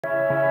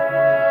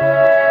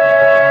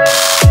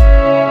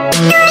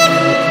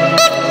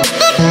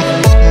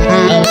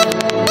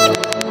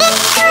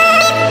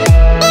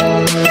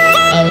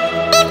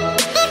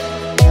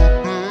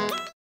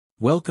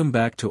Welcome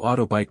back to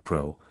Autobike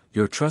Pro,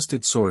 your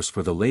trusted source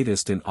for the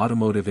latest in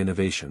automotive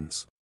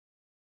innovations.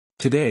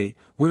 Today,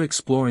 we're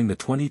exploring the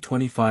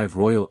 2025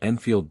 Royal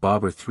Enfield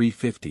Bobber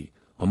 350,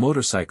 a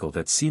motorcycle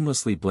that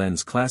seamlessly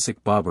blends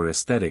classic bobber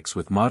aesthetics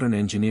with modern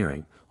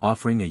engineering,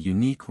 offering a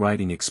unique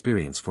riding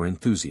experience for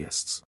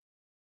enthusiasts.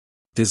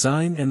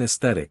 Design and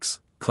aesthetics,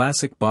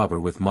 classic bobber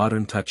with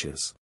modern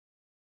touches.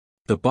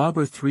 The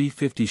Bobber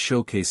 350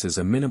 showcases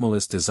a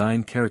minimalist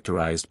design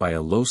characterized by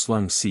a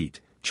low-slung seat,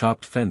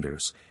 chopped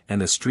fenders,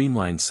 and a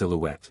streamlined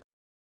silhouette.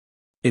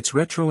 Its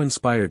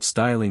retro-inspired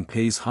styling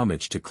pays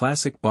homage to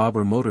classic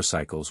bobber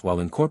motorcycles while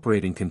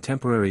incorporating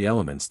contemporary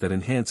elements that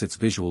enhance its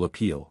visual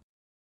appeal.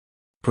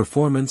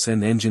 Performance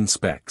and engine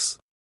specs.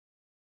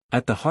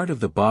 At the heart of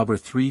the Bobber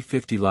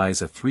 350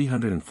 lies a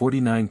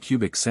 349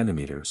 cubic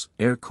centimeters,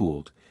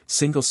 air-cooled,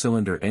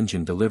 single-cylinder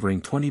engine delivering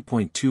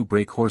 20.2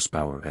 brake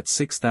horsepower at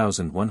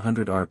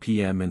 6,100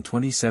 rpm and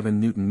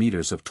 27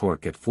 Nm of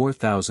torque at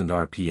 4,000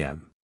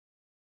 rpm.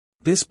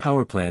 This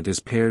powerplant is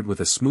paired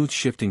with a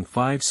smooth-shifting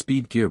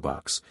 5-speed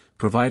gearbox,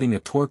 providing a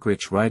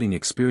torque-rich riding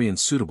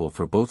experience suitable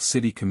for both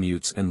city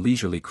commutes and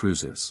leisurely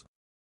cruises.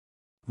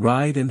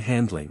 Ride and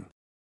handling.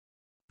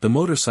 The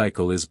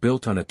motorcycle is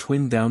built on a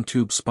twin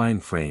down-tube spine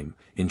frame,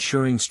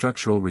 ensuring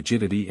structural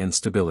rigidity and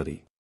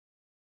stability.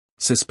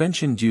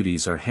 Suspension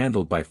duties are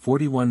handled by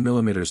 41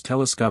 mm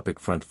telescopic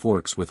front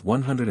forks with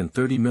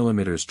 130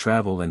 mm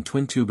travel and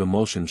twin-tube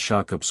emulsion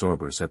shock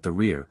absorbers at the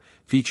rear,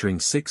 featuring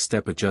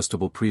 6-step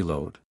adjustable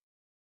preload.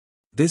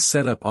 This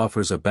setup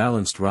offers a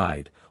balanced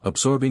ride,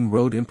 absorbing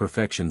road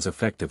imperfections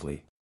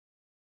effectively.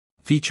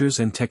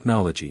 Features and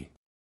technology.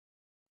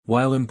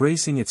 While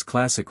embracing its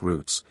classic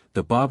roots,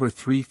 the Bobber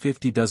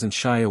 350 doesn't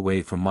shy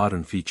away from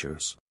modern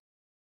features.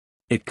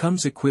 It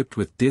comes equipped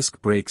with disc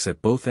brakes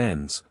at both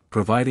ends,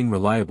 providing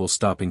reliable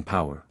stopping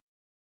power.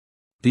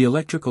 The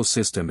electrical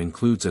system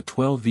includes a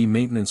 12V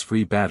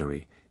maintenance-free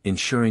battery,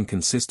 ensuring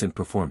consistent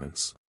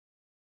performance.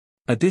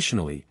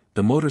 Additionally,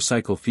 the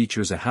motorcycle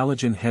features a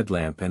halogen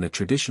headlamp and a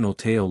traditional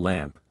tail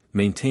lamp,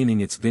 maintaining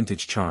its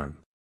vintage charm.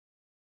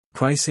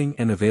 Pricing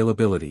and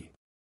availability.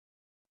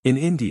 In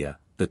India,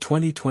 the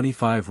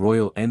 2025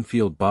 Royal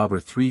Enfield Bobber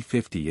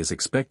 350 is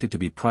expected to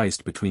be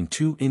priced between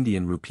 2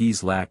 Indian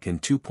rupees lakh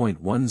and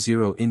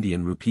 2.10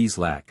 Indian rupees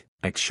lakh,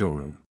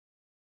 ex-showroom.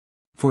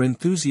 For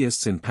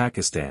enthusiasts in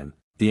Pakistan,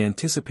 the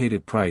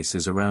anticipated price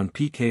is around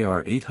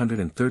PKR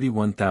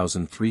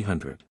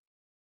 831,300.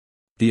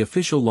 The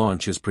official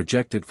launch is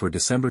projected for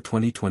December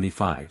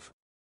 2025.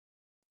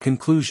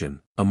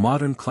 Conclusion: a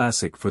modern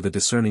classic for the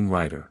discerning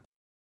rider.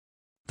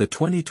 The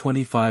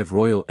 2025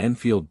 Royal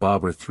Enfield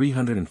Bobber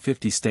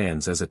 350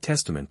 stands as a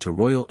testament to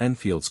Royal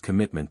Enfield's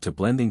commitment to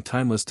blending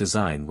timeless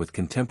design with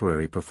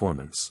contemporary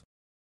performance.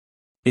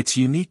 Its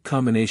unique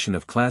combination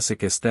of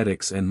classic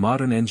aesthetics and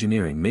modern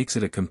engineering makes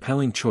it a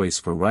compelling choice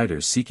for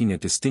riders seeking a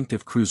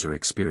distinctive cruiser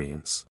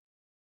experience.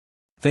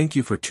 Thank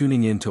you for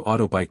tuning in to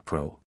Autobike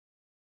Pro.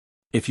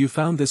 If you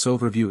found this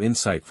overview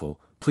insightful,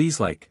 please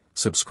like,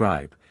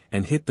 subscribe,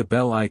 and hit the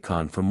bell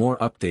icon for more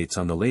updates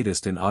on the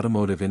latest in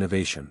automotive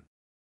innovation.